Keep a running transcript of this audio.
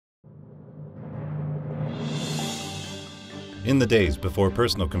In the days before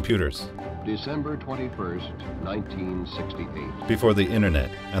personal computers, December 21st, 1968. before the internet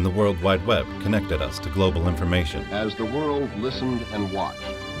and the World Wide Web connected us to global information, As the world listened and watched,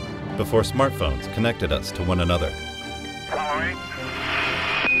 before smartphones connected us to one another, Following.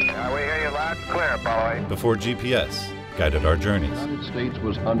 We hear you loud and clear, following. before GPS guided our the journeys, United States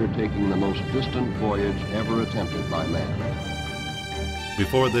was undertaking the most distant voyage ever attempted by man.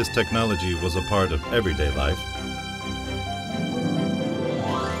 before this technology was a part of everyday life,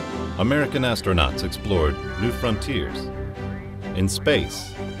 American astronauts explored new frontiers in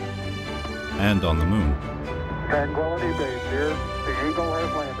space and on the moon. Tranquility Base here. The Eagle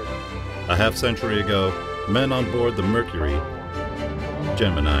has landed. A half-century ago, men on board the Mercury,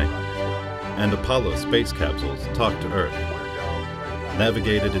 Gemini, and Apollo space capsules talked to Earth,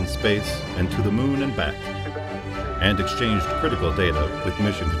 navigated in space and to the moon and back, and exchanged critical data with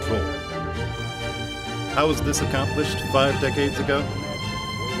mission control. How was this accomplished 5 decades ago?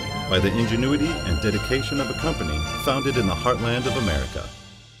 By the ingenuity and dedication of a company founded in the heartland of America,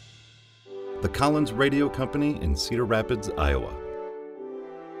 the Collins Radio Company in Cedar Rapids, Iowa.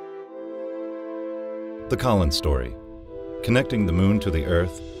 The Collins Story, connecting the moon to the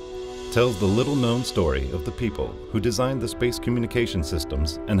Earth, tells the little-known story of the people who designed the space communication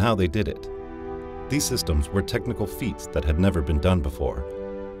systems and how they did it. These systems were technical feats that had never been done before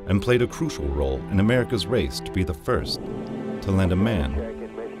and played a crucial role in America's race to be the first to land a man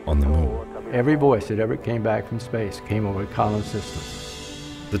on the moon. Every voice that ever came back from space came over the Collins system.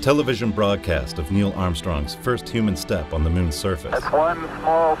 The television broadcast of Neil Armstrong's first human step on the moon's surface That's one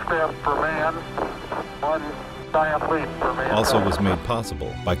small step for man, one giant leap for man. also was made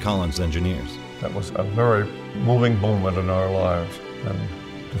possible by Collins engineers. That was a very moving moment in our lives, and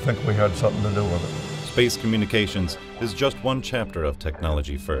to think we had something to do with it. Space communications is just one chapter of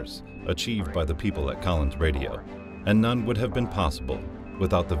technology first, achieved by the people at Collins Radio, and none would have been possible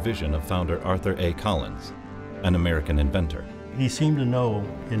without the vision of founder Arthur A. Collins, an American inventor. He seemed to know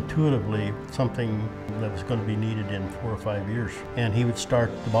intuitively something that was going to be needed in 4 or 5 years, and he would start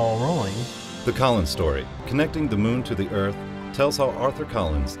the ball rolling. The Collins Story, connecting the moon to the Earth, tells how Arthur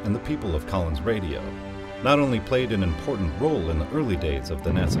Collins and the people of Collins Radio not only played an important role in the early days of the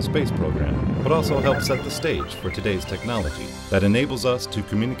NASA space program, but also helped set the stage for today's technology that enables us to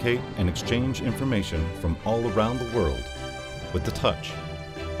communicate and exchange information from all around the world with the touch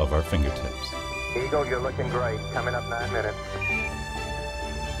of our fingertips. Eagle, you're looking great. Coming up 9 minutes.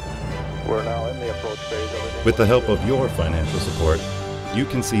 We're now in the approach phase. With the help of your financial support, you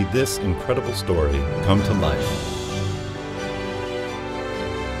can see this incredible story come to life.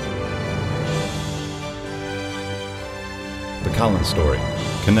 The Collins Story,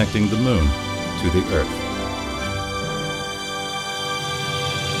 connecting the moon to the Earth.